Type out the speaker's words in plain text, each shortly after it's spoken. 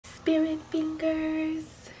spirit fingers.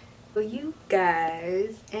 Well, you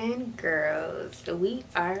guys and girls, we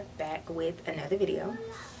are back with another video.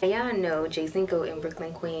 Y'all know Cinco and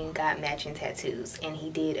Brooklyn Queen got matching tattoos, and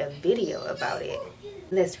he did a video about it.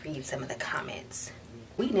 Let's read some of the comments.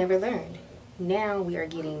 We never learned. Now we are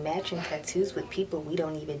getting matching tattoos with people we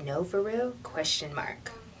don't even know for real? Question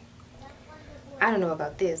mark. I don't know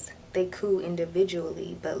about this. They cool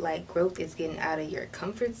individually, but like growth is getting out of your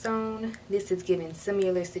comfort zone. This is giving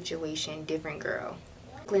similar situation, different girl.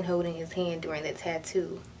 Brooklyn holding his hand during the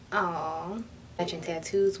tattoo. Aww. Matching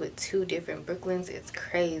tattoos with two different Brooklyns is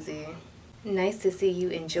crazy. Nice to see you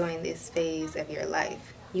enjoying this phase of your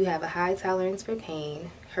life. You have a high tolerance for pain.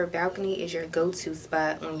 Her balcony is your go-to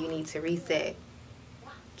spot when you need to reset.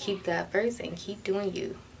 Keep God first and keep doing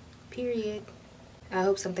you. Period. I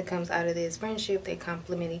hope something comes out of this friendship. They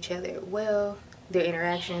complement each other well. Their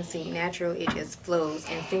interactions seem natural. It just flows.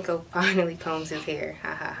 And Cinco finally combs his hair.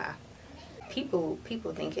 Ha ha ha. People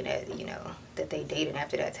thinking that, you know, that they dated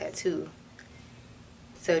after that tattoo.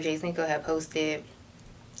 So Cinco had posted,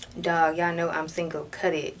 "Dog, y'all know I'm single.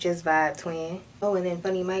 Cut it. Just vibe, twin." Oh, and then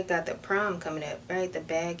Funny Mike got the prom coming up, right? The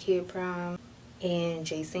Bad Kid prom. And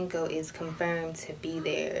Cinco is confirmed to be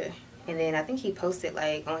there. And then I think he posted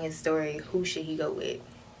like on his story, who should he go with?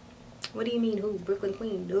 What do you mean who? Brooklyn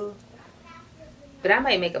Queen, dude. But I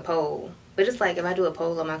might make a poll. But it's like if I do a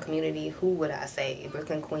poll on my community, who would I say?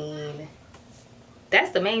 Brooklyn Queen. That's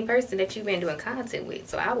the main person that you've been doing content with.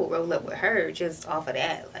 So I will roll up with her just off of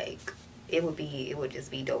that. Like it would just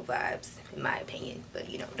be dope vibes in my opinion. But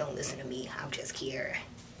you know, don't listen to me. I'm just Kiara.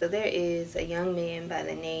 So there is a young man by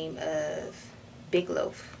the name of Big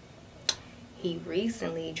Loaf. He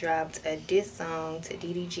recently dropped a diss song to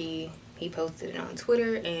DDG. He posted it on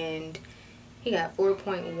Twitter and he got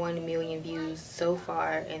 4.1 million views so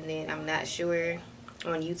far. And then I'm not sure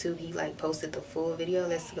on YouTube he like posted the full video.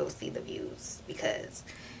 Let's go see the views because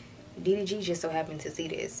DDG just so happened to see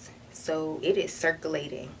this. So it is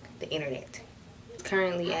circulating the internet. It's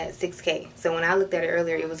currently at 6K. So when I looked at it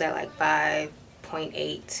earlier, it was at like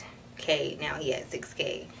 5.8K. Now he at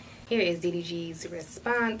 6K. Here is DDG's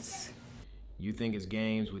response. You think it's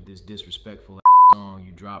games with this disrespectful song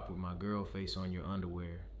you dropped with my girl face on your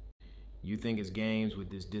underwear. You think it's games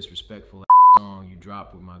with this disrespectful song you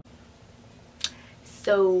dropped with my...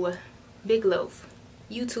 So, Big Loaf,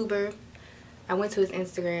 YouTuber. I went to his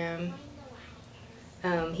Instagram.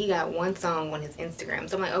 He got one song on his Instagram.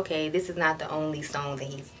 So I'm like, okay, this is not the only song that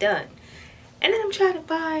he's done. And then I'm trying to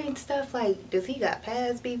find stuff like, does he got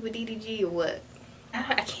past beef with DDG or what?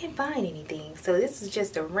 I can't find anything. So this is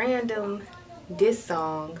just a random diss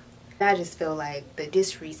song. I just feel like the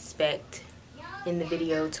disrespect in the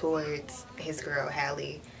video towards his girl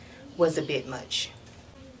Halle was a bit much.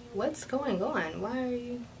 What's going on? Why are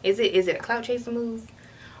you... Is it a clout chasing move?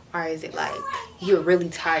 Or is it like you're really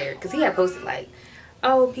tired? Because he had posted like,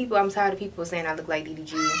 oh, I'm tired of people saying I look like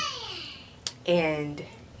DDG. And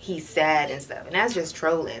he's sad and stuff. And that's just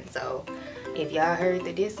trolling. So if y'all heard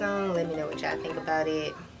the diss song, let me know what y'all think about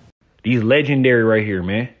it. These legendary right here,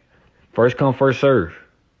 man. First come, first serve.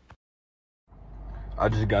 I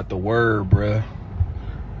just got the word, bruh.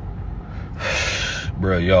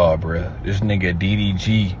 Bruh, y'all, bruh. This nigga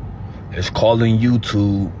DDG is calling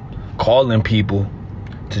YouTube, calling people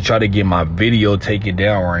to try to get my video taken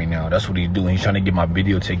down right now. That's what he's doing. He's trying to get my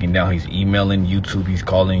video taken down. He's emailing YouTube. He's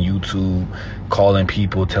calling YouTube, calling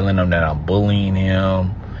people, telling them that I'm bullying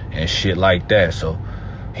him and shit like that. So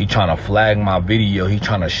he trying to flag my video. He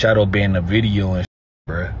trying to shadow ban the video and shit,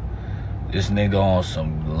 bruh. This nigga on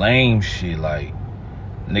some lame shit. Like,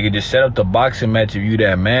 nigga, just set up the boxing match if you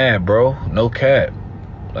that mad, bro. No cap.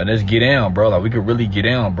 Like, let's get down, bro. Like, we could really get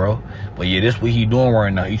down, bro. But yeah, this what he doing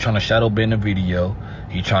right now. He trying to shadow ban the video.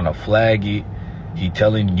 He trying to flag it. He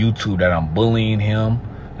telling YouTube that I'm bullying him,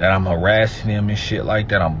 that I'm harassing him and shit like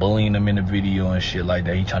that. I'm bullying him in the video and shit like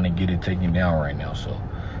that. He trying to get it taken down right now. So,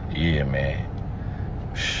 yeah, man.